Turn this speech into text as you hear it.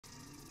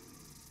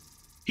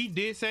He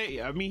did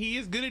say, I mean, he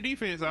is good at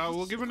defense. I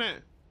will give him that.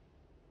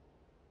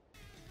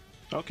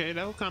 Okay,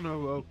 that was kind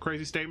of a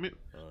crazy statement.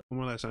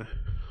 One last time.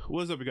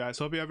 What's up, you guys?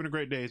 Hope you're having a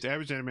great day. It's the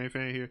Average Anime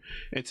Fan here.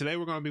 And today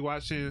we're going to be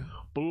watching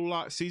Blue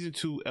Lock Season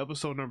 2,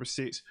 Episode number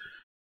 6.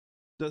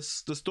 The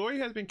story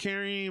has been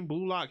carrying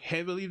Blue Lock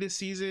heavily this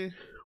season.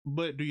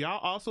 But do y'all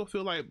also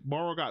feel like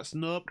Boro got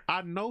snubbed?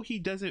 I know he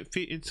doesn't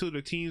fit into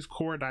the team's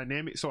core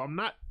dynamic, so I'm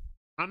not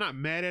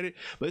mad at it.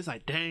 But it's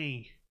like,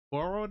 dang,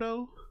 Boro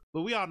though?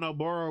 But we all know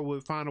Boro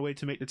would find a way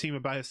to make the team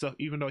about himself,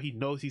 even though he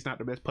knows he's not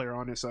the best player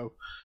on it. So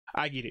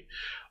I get it.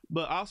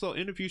 But also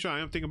in the future,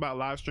 I am thinking about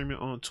live streaming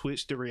on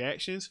Twitch the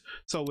reactions.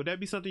 So would that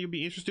be something you'd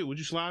be interested? Would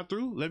you slide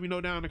through? Let me know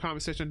down in the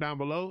comment section down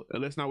below.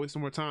 And let's not waste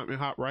some more time and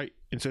hop right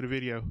into the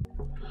video.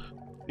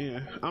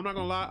 Yeah, I'm not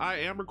gonna lie, I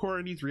am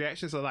recording these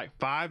reactions at like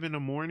 5 in the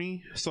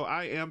morning, so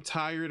I am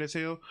tired as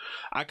hell.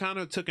 I kind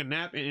of took a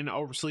nap and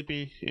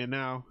oversleeping, and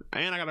I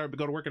gotta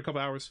go to work in a couple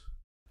hours.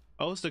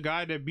 Oh, it's the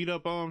guy that beat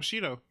up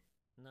Shidou.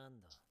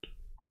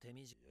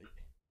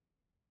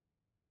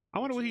 I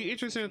wonder what he's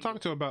interested in talking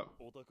to about.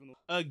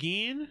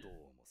 Again?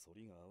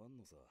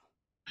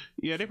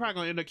 Yeah, they probably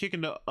gonna end up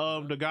kicking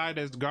the guy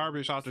that's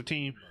garbage off the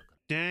team.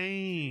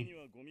 Dang.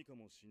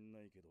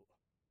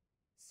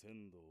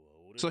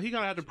 So he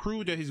gonna have to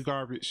prove that he's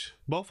garbage.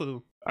 Both of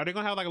them. Are they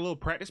gonna have like a little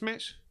practice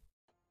match?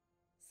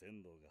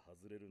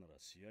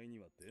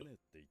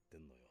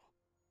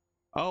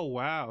 Oh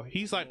wow,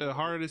 he's like the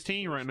heart of this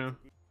team right now.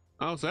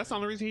 Oh, so that's the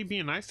only reason he's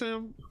being nice to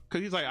him?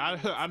 Cause he's like,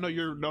 I know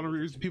you're the only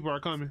reason people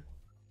are coming.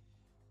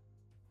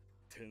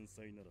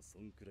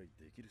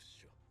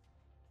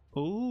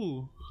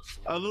 Ooh,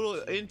 a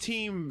little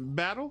in-team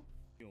battle.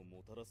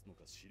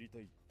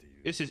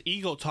 It's his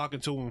ego talking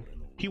to him.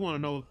 He wanna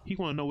know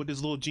what this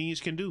little genius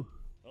can do.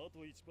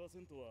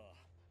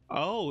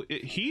 Oh,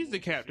 he's the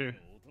captain.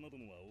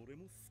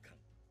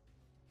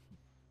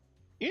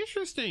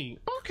 Interesting.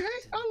 Okay,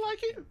 I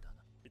like it.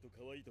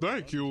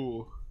 Thank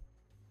you.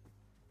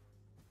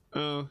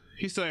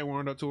 He still ain't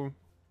warmed up to him.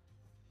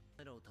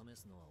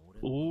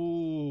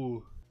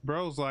 Ooh,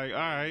 bro's like, all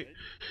right.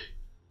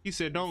 He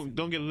said, don't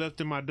get left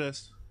in my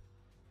dust.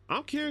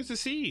 I'm curious to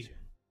see.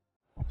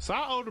 So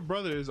our older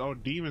brother is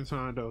on demon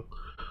time though.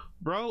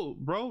 Bro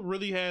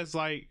really has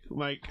like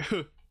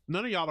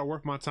none of y'all are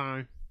worth my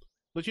time.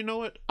 But you know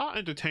what? I'll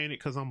entertain it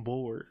because I'm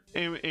bored.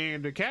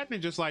 And the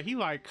captain just like he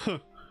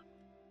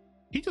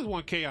just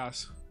want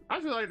chaos.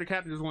 I feel like the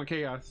captain just want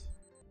chaos.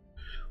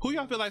 Who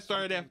y'all feel like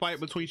started that fight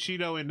between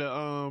Shidou and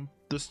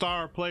the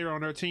star player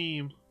on their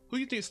team? Who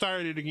you think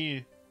started it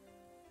again?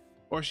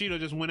 Or Shidou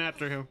just went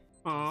after him?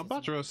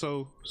 Bachira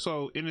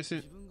so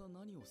innocent.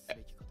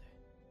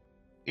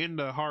 In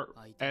the heart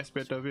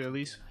aspect of it, at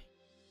least.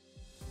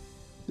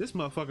 This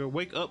motherfucker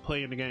wake up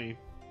playing the game.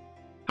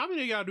 How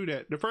many of y'all do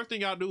that? The first thing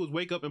y'all do is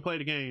wake up and play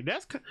the game.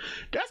 That's kind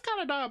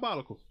of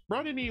diabolical.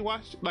 Bro didn't even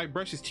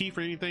brush his teeth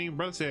or anything.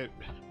 Brother said,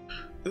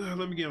 let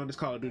me get on this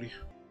Call of Duty.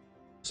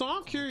 So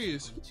I'm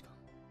curious.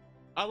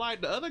 I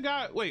like the other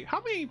guy. Wait,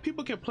 how many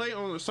people can play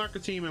on a soccer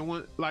team and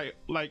one like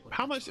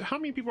how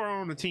many people are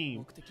on the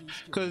team?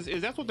 Because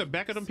is that what the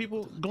back of them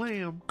people?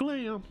 Glam.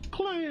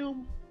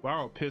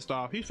 Wow, pissed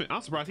off.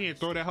 I'm surprised he didn't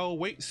throw that whole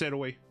weight set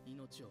away.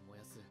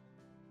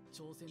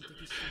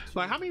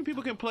 Like how many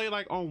people can play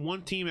like on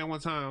one team at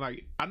one time?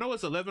 Like I know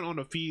it's 11 on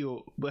the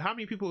field, but how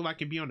many people like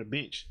can be on the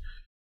bench?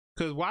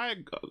 Because why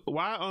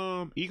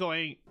Ego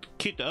ain't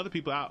kicked the other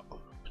people out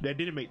that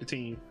didn't make the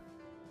team?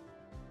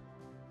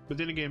 But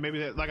then again, maybe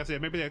that, like I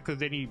said, maybe that because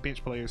they need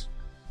bench players.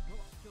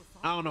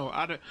 I don't know.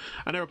 I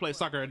never played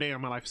soccer a day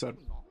in my life, so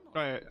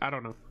I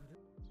don't know.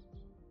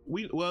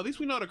 Well, at least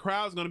we know the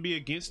crowd's gonna be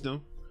against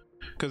them,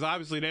 because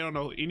obviously they don't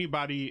know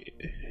anybody.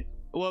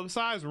 Well,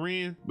 besides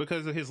Ren,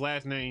 because of his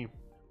last name.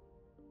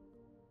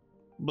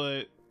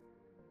 But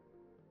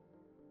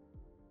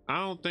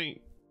I don't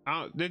think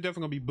they're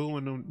definitely gonna be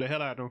booing them the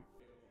hell out of them.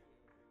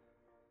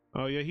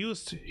 Oh yeah, he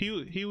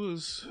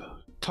was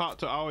taught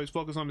to always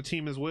focus on the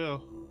team as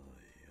well.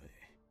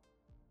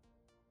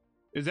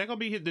 Is that gonna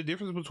be the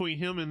difference between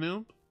him and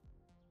them?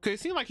 Cause it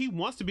seems like he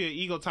wants to be an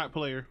ego type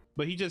player,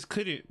 but he just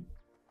couldn't.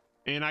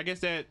 And I guess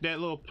that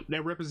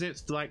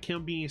represents like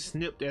him being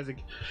snipped as a.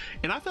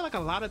 And I feel like a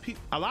lot of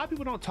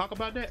people don't talk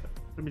about that.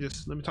 Let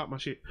me talk my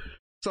shit.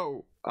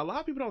 So a lot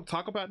of people don't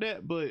talk about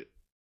that, but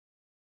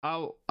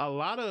a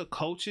lot of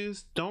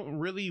coaches don't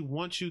really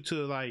want you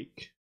to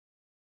like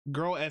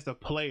grow as a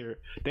player.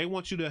 They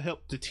want you to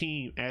help the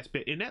team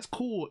aspect, and that's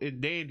cool and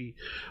dandy,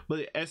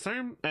 but at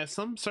some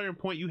certain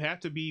point you have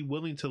to be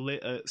willing to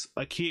let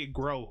a kid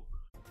grow.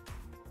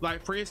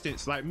 Like for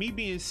instance, like me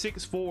being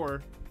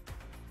 6'4",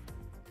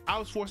 I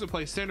was forced to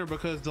play center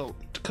because of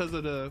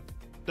the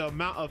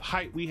amount of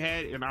height we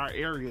had in our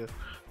area.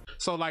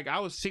 So like I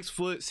was 6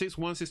 foot, 6'1",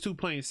 6'2",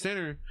 playing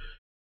center.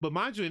 But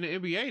mind you, in the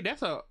NBA,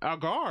 that's a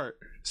guard.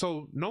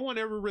 So no one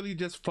ever really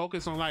just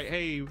focused on like,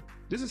 hey,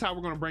 this is how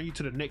we're going to bring you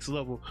to the next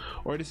level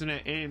or this and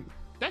that. And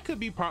that could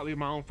be partly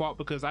my own fault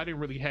because I didn't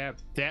really have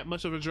that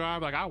much of a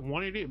drive. Like I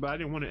wanted it, but I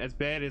didn't want it as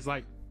bad as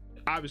like,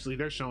 obviously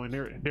they're showing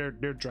their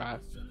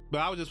drive. But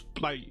I was just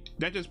like,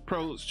 that just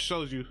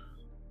shows you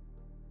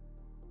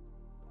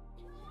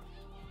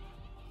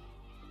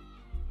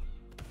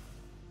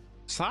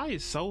Sai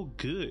is so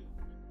good.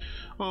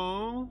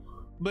 Oh,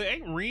 but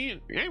ain't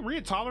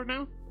Rin taller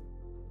now?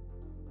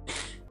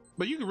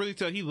 But you can really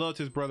tell he loved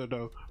his brother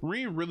though.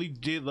 Rin really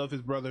did love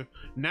his brother.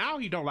 Now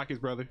he don't like his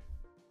brother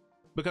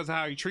because of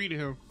how he treated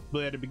him.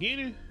 But at the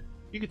beginning,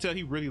 you can tell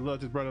he really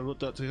loved his brother,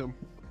 looked up to him.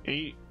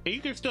 And you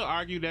can still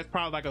argue that's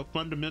probably like a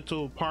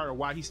fundamental part of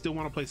why he still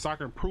want to play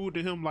soccer and prove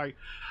to him like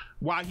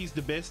why he's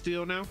the best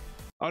still now.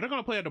 Oh, they're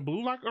gonna play at the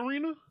Blue Lock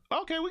Arena?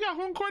 Okay, we got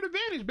home court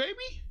advantage, baby.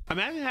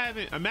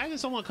 Imagine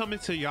someone coming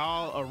to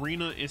y'all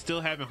arena and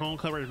still having home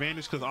court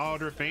advantage because all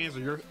their fans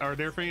are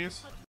their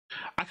fans.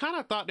 I kind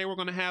of thought they were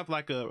gonna have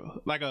like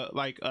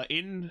a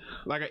in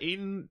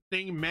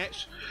thing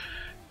match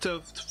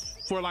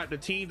for like the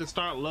team to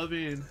start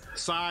loving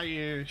Sai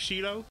and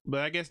Shidou,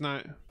 but I guess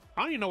not.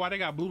 I don't even know why they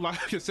got Blue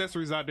Lock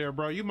accessories out there,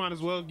 bro. You might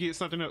as well get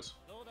something else.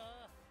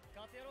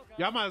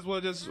 Y'all might as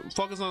well just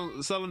focus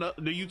on selling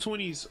the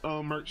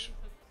U20s merch.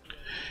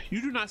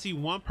 You do not see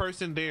one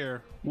person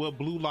there with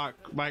Blue Lock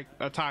like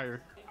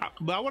attire.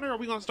 But I wonder, are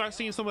we gonna start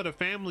seeing some of the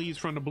families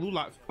from the Blue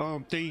Lock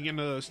thing in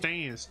the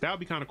stands? That would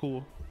be kind of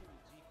cool.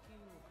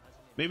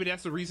 Maybe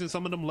that's the reason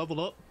some of them level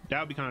up. That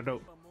would be kind of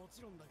dope.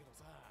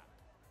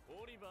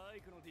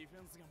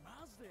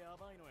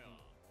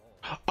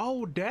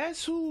 Oh,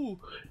 that's who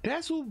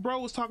bro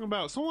was talking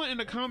about. Someone in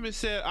the comments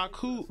said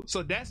AIKU.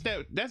 So that's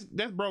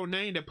bro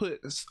name that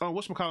put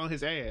whatchamacallit on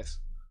his ass.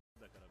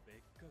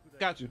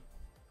 Got you.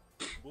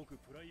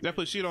 That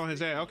put shit on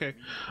his ass. Okay.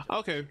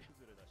 Okay.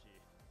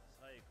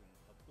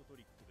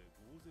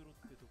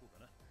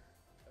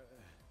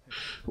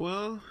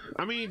 Well,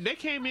 I mean, they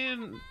came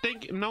in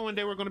knowing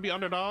they were going to be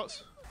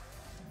underdogs.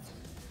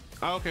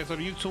 Okay, so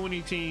the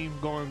U20 team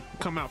going to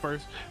come out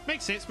first.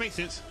 Makes sense. Makes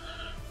sense.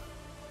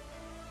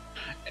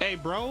 Hey,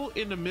 bro,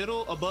 in the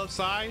middle above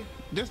Sai,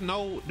 there's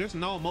no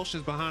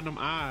emotions behind them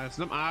eyes.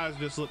 Them eyes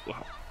just look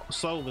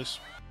soulless.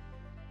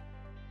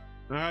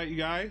 All right, you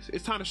guys,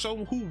 it's time to show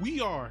them who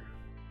we are.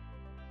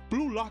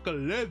 Blue Lock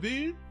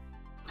 11.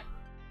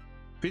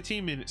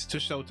 15 minutes to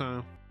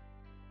showtime.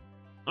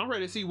 I'm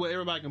ready to see what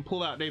everybody can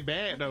pull out their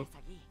bag though.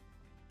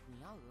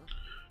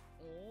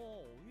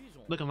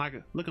 Looking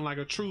like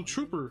a true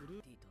trooper.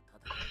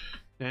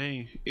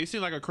 Dang, it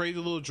seemed like a crazy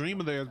little dream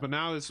of theirs, but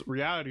now it's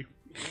reality.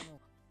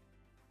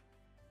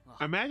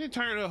 Imagine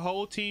turning a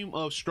whole team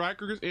of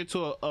strikers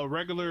into a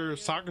regular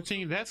soccer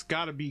team. That's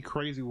gotta be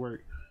crazy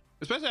work,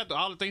 especially after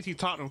all the things he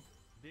taught them.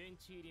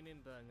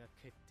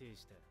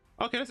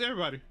 Okay, that's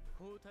everybody.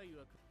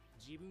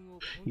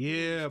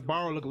 Yeah,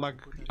 Baro look like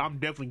I'm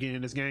definitely getting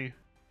in this game.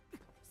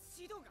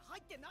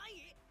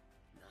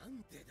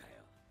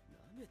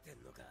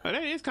 Oh,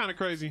 that is kind of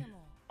crazy.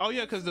 Oh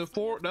yeah, because the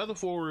other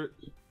forward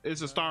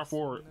is a star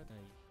forward.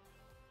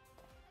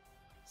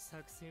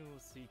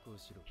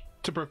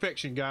 To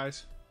perfection,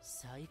 guys.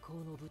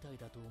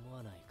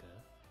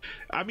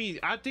 I mean,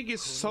 I think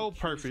it's so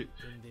perfect.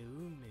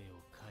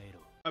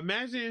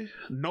 Imagine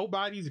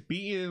nobody's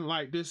beating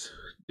like this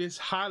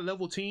high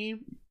level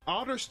team.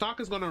 All their stock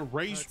is gonna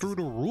raise through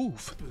the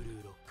roof.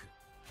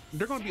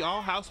 They're gonna be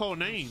all household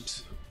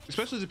names,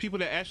 especially the people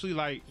that actually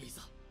like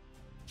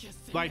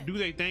do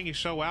their thing and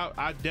show out.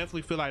 I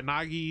definitely feel like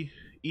Nagi,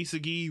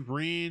 Isagi,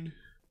 Rin.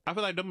 I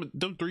feel like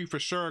them three for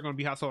sure are gonna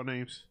be household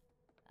names.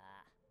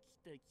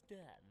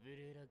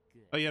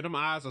 Oh yeah, them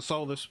eyes are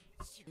soulless.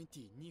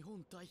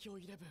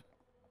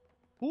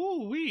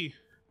 Ooh wee,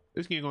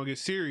 this game gonna get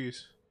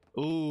serious.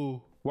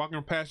 Ooh,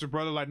 walking past your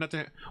brother like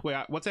nothing. Wait,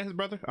 what's that? His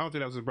brother? I don't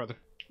think that was his brother.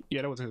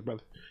 Yeah, that wasn't his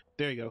brother.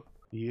 There you go.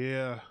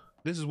 Yeah,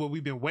 this is what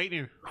we've been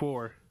waiting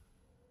for.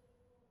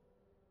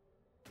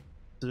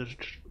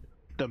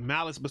 The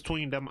malice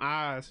between them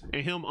eyes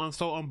and him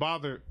so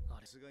unbothered.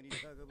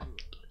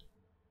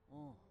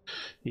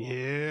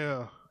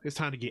 Yeah, it's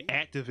time to get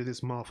active in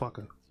this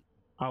motherfucker.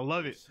 I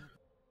love it.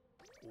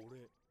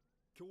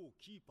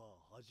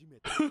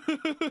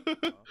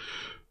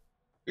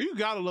 You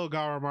gotta love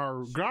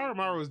Garamaru.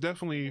 Garamaru is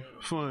definitely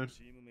fun.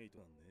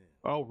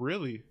 Oh,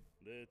 really?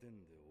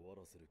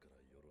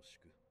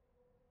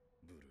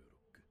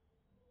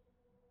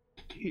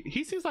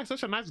 He seems like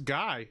such a nice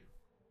guy.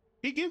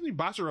 He gives me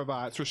Bachira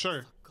vibes for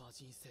sure.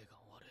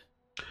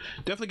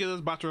 Definitely gives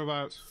us Bachira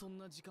vibes.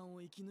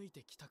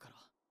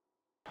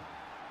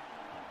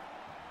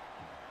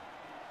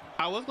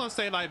 I was gonna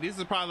say like this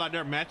is probably like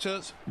their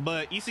matchups,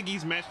 but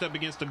Isagi's matched up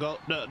against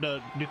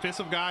the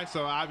defensive guy,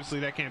 so obviously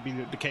that can't be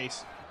the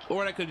case.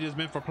 Or that could have just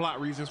been for plot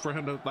reasons for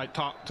him to like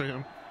talk to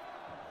him.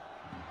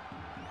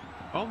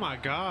 Oh my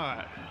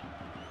god.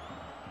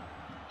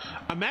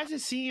 Imagine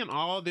seeing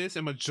all this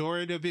and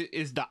majority of it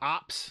is the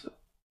ops,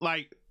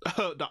 like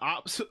the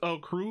ops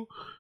crew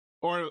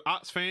or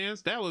ops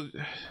fans. That was,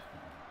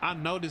 I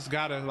know this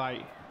gotta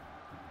like,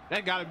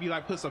 that gotta be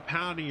like puts a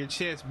pound in your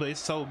chest, but it's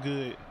so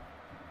good.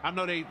 I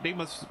know they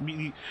must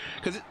be,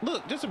 because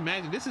look, just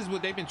imagine this is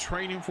what they've been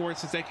training for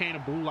since they came to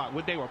Blue Lock,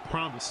 what they were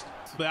promised.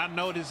 But I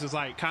know this is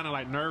like kind of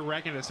like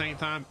nerve-wracking at the same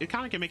time. It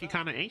kind of can make you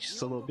kind of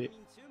anxious a little bit.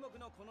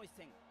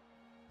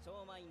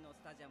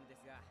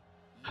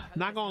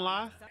 Not gonna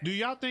lie, do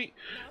y'all think,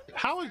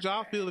 how would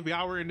y'all feel if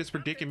y'all were in this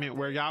predicament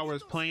where y'all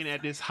was playing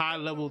at this high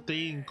level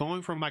thing,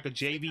 going from like a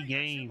JV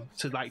game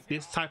to like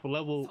this type of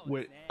level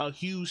with a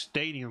huge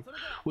stadium?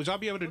 Would y'all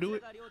be able to do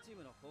it,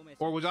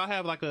 or would y'all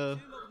have like y'all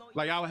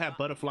would have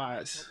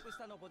butterflies?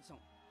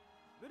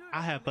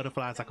 I have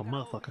butterflies like a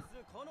motherfucker.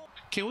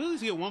 Can we at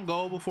least get one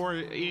goal before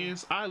it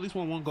ends? I at least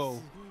want one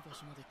goal,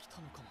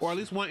 or at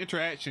least one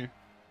interaction.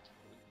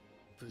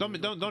 Don't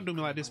do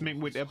me like this, make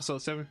me with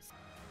episode 7.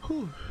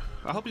 Whew.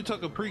 I hope you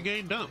took a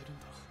pre-game dump.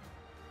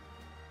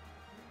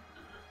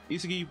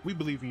 Isagi, we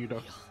believe in you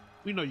though.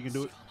 We know you can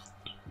do it.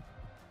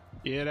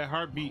 Yeah, that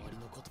heartbeat.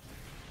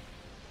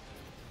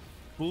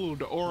 Ooh,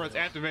 the aura's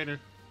activated.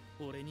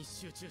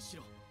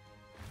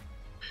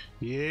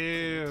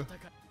 Yeah.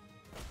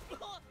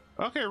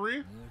 Okay,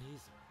 Rin.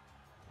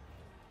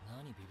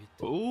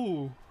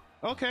 Ooh.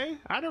 Okay.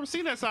 I never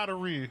seen that side of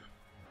Rin.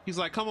 He's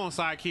like, come on,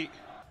 sidekick.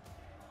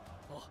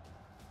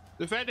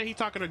 The fact that he's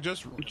talking to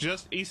just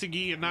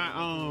Isagi and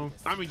not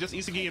just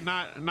Isagi and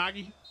not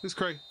Nagi is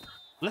crazy.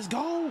 Let's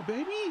go,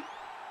 baby.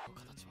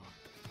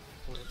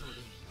 All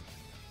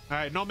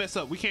right, no mess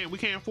up. We can't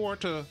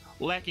afford to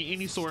lack in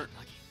any sort.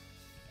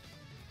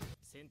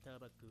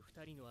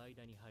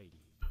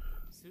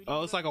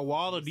 Oh, it's like a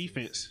wall of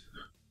defense.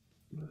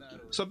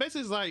 So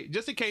basically, it's like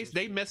just in case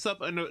they mess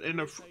up in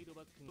the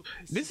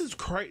this is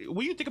crazy.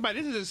 When you think about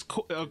it, this is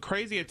a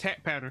crazy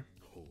attack pattern.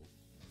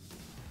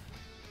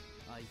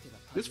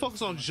 This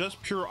focus on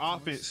just pure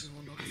offense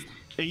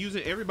and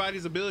using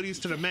everybody's abilities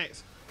to the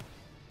max.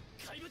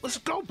 Let's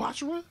go,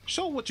 Bachira.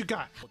 Show what you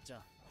got.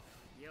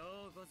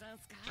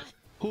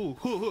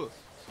 Who?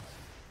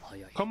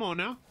 Come on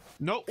now.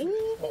 No.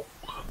 Ooh,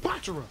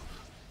 Bachira.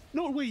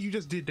 No way you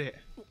just did that.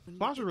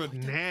 Bachira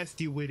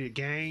nasty with it,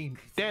 gang.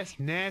 That's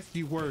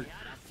nasty work.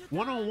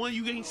 One-on-one,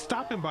 you ain't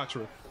stopping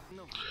Bachira.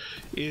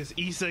 It's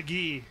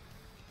Isagi.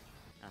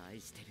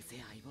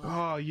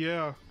 Oh,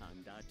 yeah.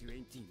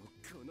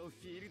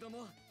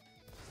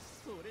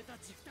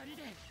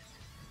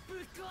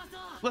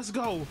 Let's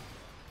go.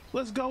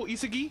 Let's go,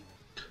 Isagi.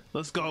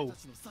 Let's go.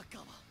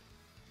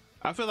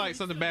 I feel like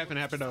something bad can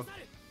happen though.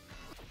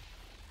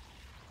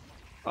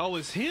 Oh,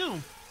 it's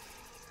him.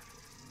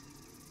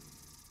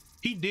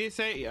 He did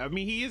say, I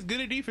mean, he is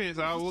good at defense.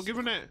 I will give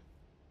him that.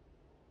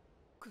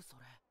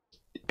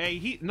 Hey,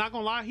 he not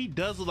gonna lie, he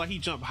does look like he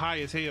jumped high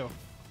as hell.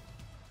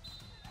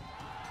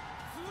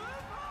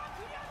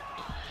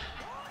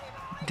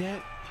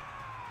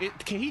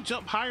 Can he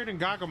jump higher than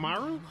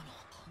Gagamaru?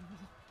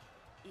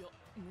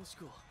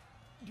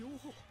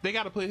 They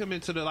got to put him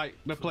into the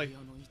play.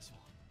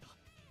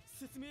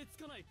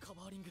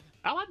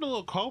 I like the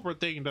little cobra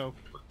thing though.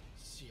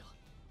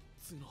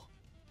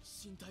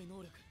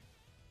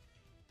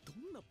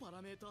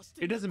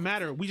 It doesn't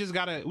matter. We just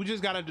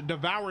gotta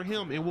devour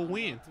him and we'll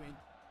win.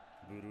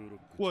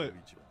 What?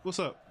 What's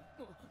up?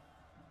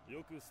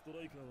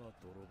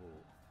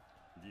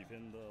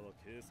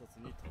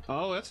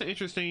 Oh, that's an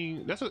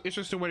interesting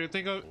way to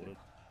think of it.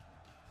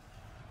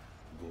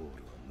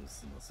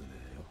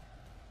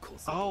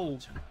 Oh,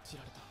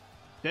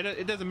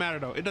 it doesn't matter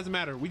though. It doesn't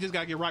matter. We just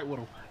gotta get right with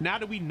him. Now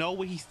that we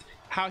know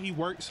how he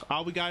works,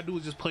 all we gotta do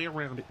is just play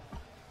around it.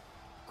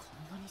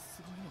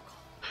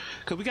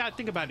 Cause we gotta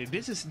think about it.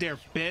 This is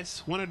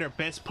one of their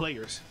best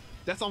players.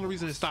 That's the only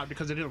reason it stopped,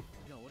 because of him.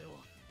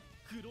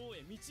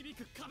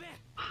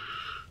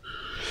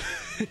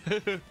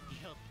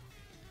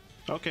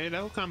 Okay,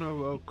 that was kind of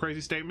a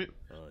crazy statement,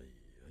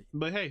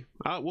 but hey,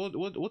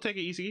 we'll take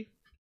it easy.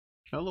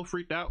 A little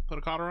freaked out, put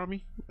a collar on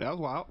me. That was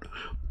wild,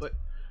 but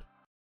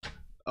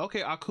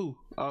okay, AIKU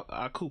or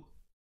AIKU.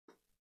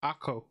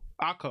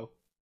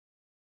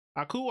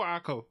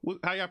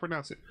 How y'all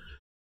pronounce it?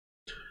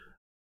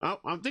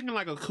 I'm thinking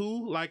like a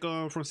coup, like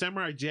from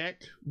Samurai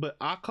Jack, but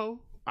AIKU.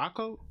 I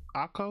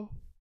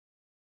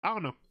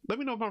don't know. Let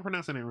me know if I'm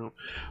pronouncing it wrong.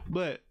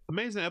 But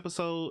amazing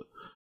episode.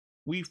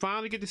 We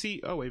finally get to see.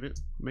 Oh wait a minute.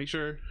 Make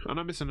sure I'm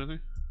not missing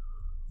nothing.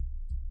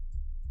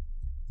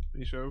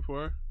 Make sure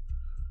before.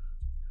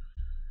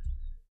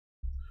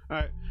 All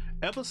right,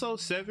 episode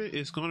 7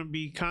 is gonna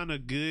be kind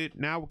of good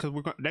now, because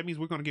that means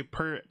we're gonna get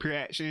pure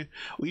action.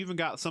 We even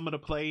got some of the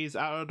plays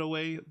out of the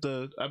way.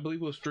 I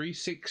believe it was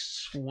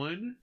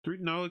 3-6-1.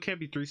 No, it can't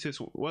be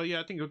 3-6-1. Well, yeah,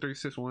 I think it was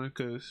 3-6-1,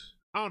 because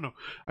I don't know.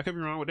 I could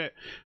be wrong with that.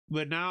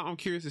 But now I'm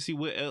curious to see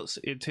what else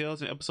it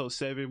tells in episode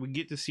 7. We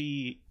get to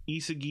see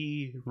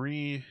Isagi,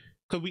 Rin,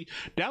 because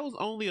that was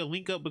only a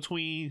link up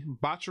between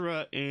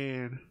Bachira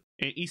and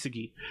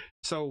Isagi.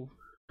 So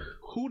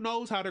who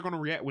knows how they're gonna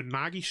react when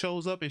Nagi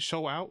shows up and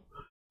show out,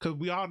 because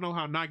we all know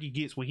how Nagi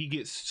gets when he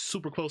gets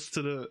super close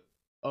to the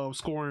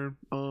scoring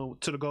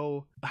to the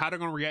goal. How they're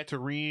gonna react to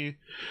Rin.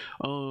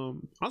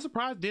 I'm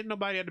surprised didn't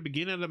nobody at the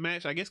beginning of the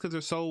match, I guess because they're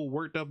so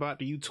worked up about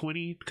the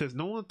U20, because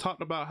no one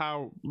talked about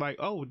how, like,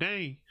 oh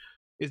dang,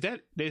 is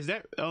that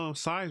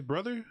Sai's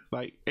brother?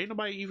 Like, ain't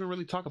nobody even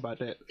really talk about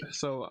that.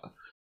 So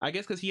I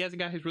guess because he hasn't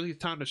got his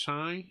time to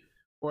shine,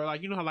 or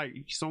like, you know how like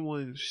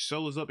someone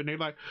shows up and they're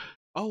like,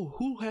 oh,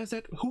 who has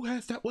that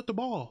with the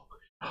ball?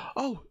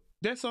 Oh,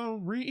 That's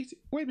wait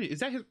a minute, is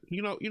that his,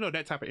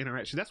 that type of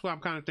interaction? That's what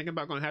I'm kind of thinking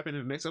about going to happen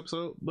in the next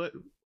episode, but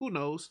who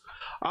knows.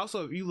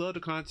 Also, if you love the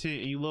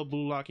content and you love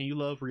Blue Lock and you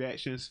love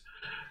reactions,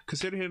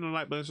 consider hitting the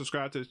like button,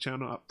 subscribe to the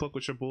channel. Fuck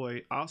with your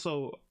boy.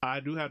 Also, I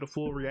do have the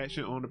full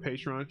reaction on the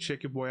Patreon.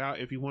 Check your boy out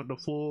if you want the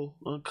full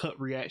uncut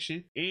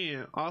reaction.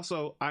 And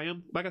also, I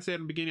am, like I said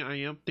in the beginning,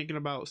 I am thinking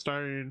about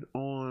starting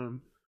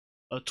on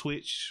a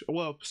Twitch,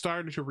 well,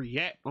 starting to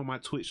react on my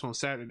Twitch on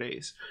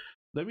Saturdays.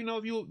 Let me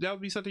know if that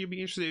would be something you'd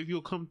be interested in, if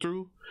you'll come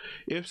through.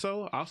 If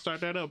so, I'll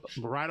start that up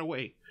right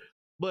away.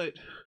 But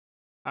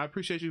I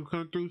appreciate you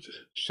coming through.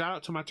 Shout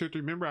out to my tier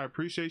 3 member. I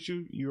appreciate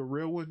you. You're a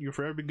real one. You're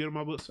forever good in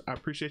my books. I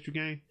appreciate you,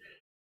 gang.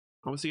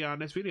 I'm gonna see y'all in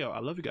the next video. I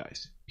love you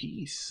guys.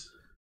 Peace.